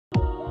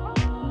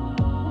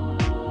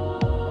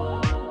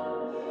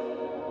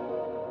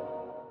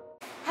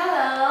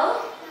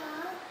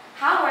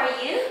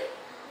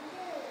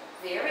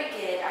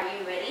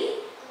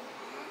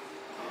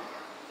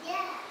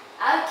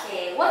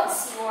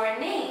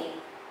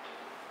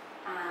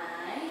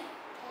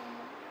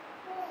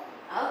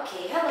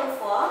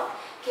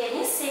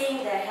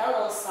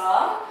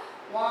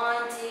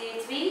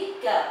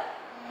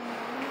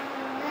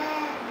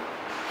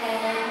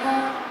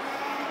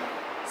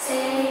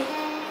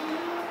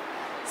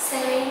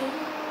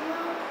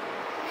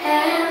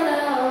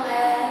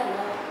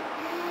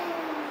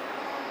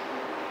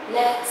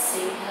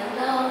say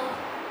hello.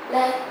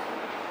 Let.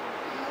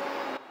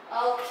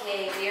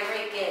 Okay,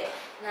 very good.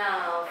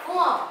 Now,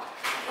 Phong,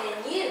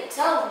 can you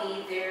tell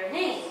me their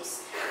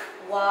names?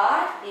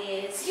 What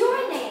is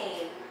your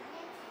name?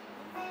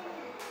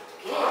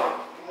 Good.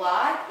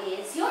 What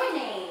is your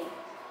name?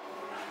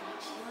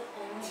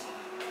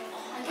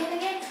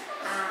 Again.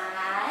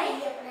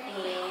 I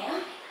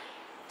am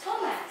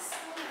Thomas.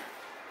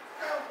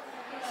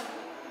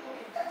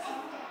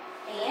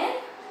 And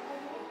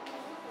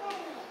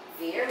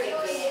very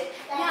good.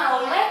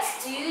 Now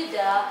let's do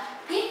the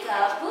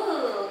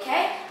peekaboo.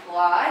 Okay.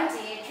 1, 2,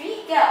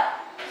 3, go.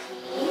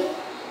 He.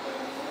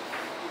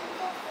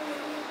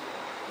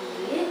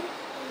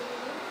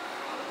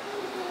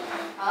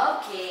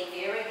 Okay,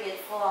 very good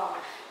form.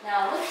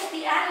 Now look at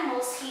the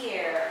animals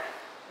here.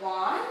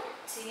 1,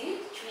 2,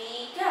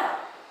 3, go.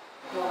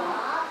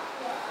 Walk.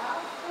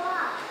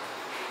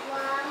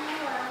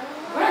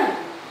 Run.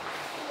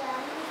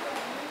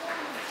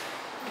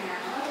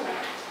 Now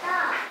let's.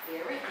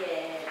 Very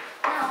good.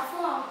 Now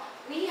Phong,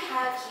 we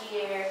have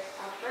here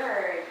a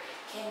bird.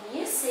 Can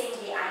you sing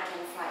the I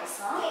Can Fly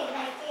song?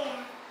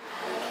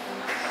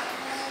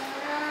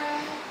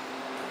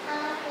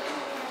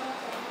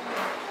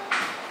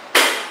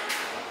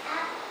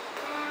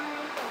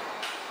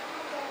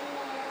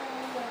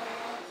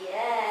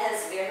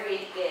 Yes, very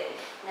good.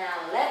 Now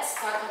let's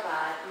talk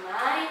about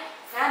my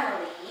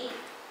family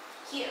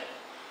here.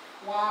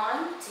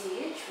 1,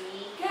 2,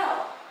 3, go.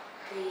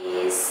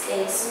 This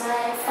is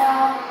my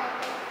father.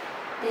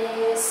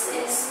 This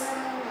is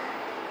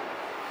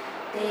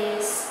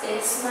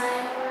my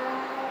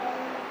brother.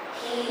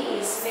 He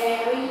is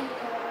very good.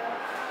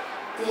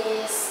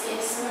 This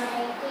is my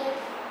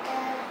sister.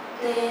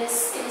 This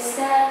is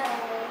that.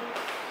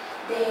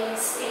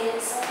 This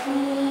is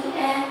me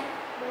and.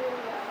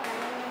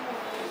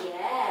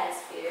 Yes,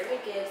 very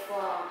good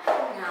Phong.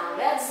 Now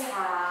let's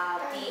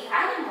have the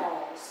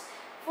animals.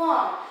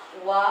 Phong,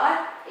 what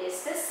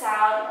is the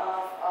sound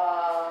of a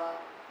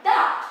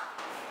duck?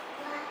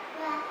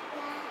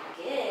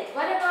 Good.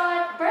 What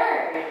about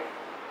bird?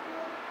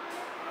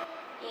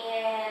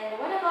 And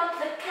what about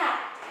the cat?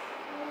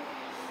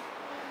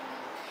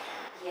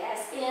 Yes,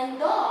 and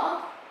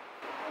dog?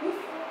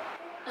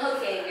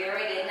 Okay,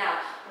 very good. Now,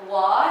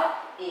 what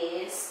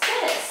is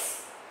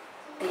this?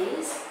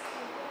 This?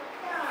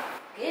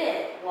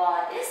 Good.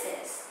 What is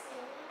this?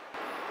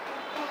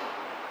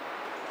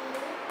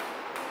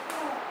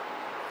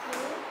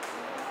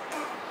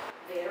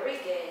 Very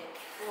good.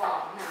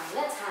 Wow. Now,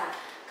 let's have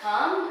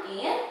come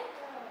in.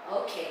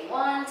 Okay,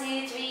 1,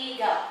 2, 3,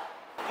 go.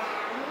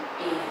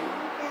 In.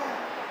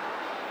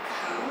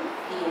 Come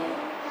in.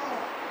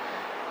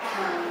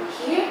 Come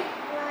here.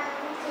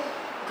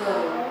 Go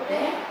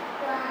there.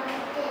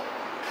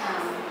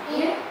 Come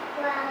here.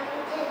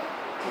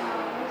 Go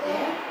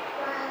there.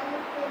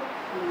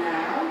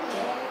 Now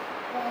get.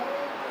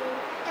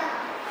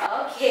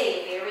 Okay,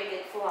 very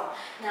good form.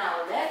 Now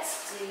let's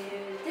do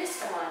this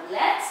one.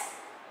 Let's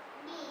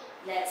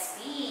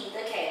be.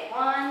 Okay,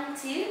 1,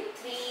 2,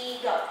 3,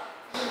 go.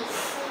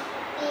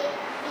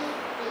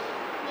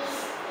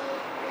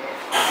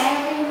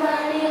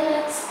 Everybody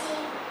let's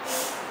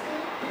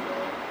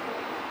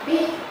be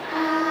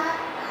high.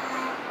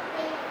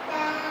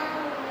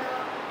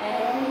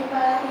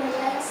 Everybody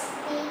let's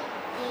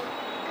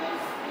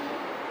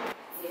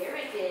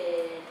very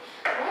good.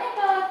 What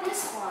about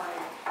this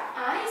one?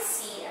 I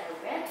see a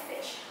red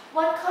fish.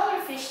 What color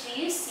fish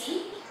do you see?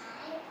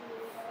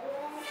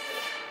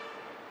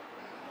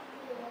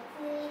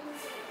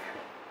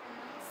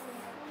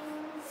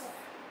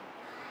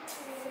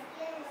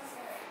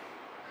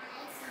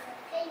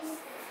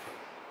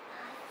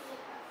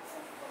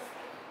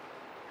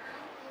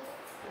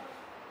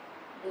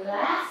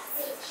 Black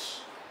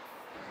fish.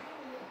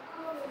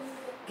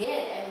 Good.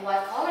 And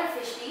what color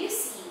fish do you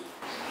see?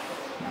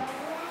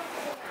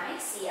 I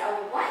see a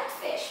white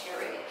fish.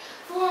 Very good.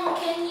 Phong,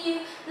 can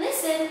you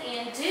listen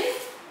and do?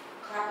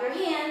 Clap your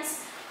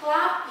hands.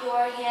 Clap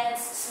your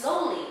hands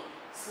slowly.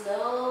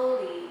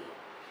 Slowly.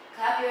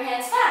 Clap your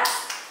hands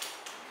fast.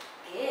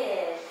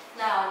 Good.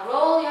 Now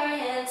roll your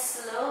hands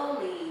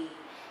slowly.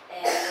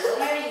 And roll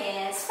your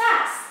hands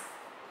fast.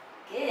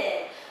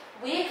 Good.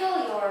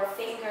 Wiggle your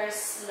fingers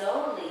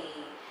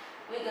slowly.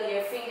 Wiggle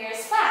your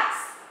fingers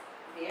fast.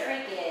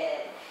 Very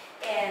good.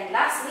 And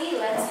lastly,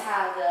 let's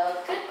have the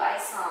goodbye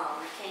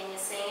song. Can you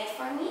sing it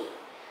for me?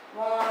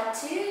 1,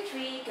 2,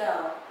 3,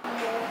 go.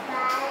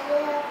 Goodbye,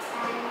 goodbye,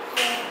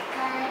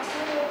 goodbye,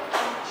 say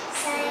goodbye,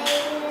 say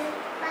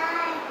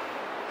goodbye,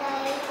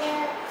 goodbye,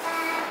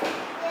 goodbye,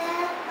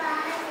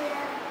 goodbye,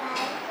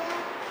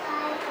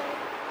 goodbye.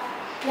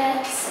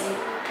 Let's say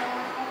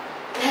goodbye.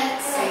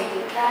 Let's say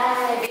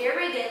goodbye.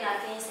 Very good. Now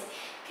can you say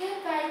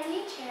goodbye,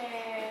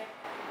 teacher?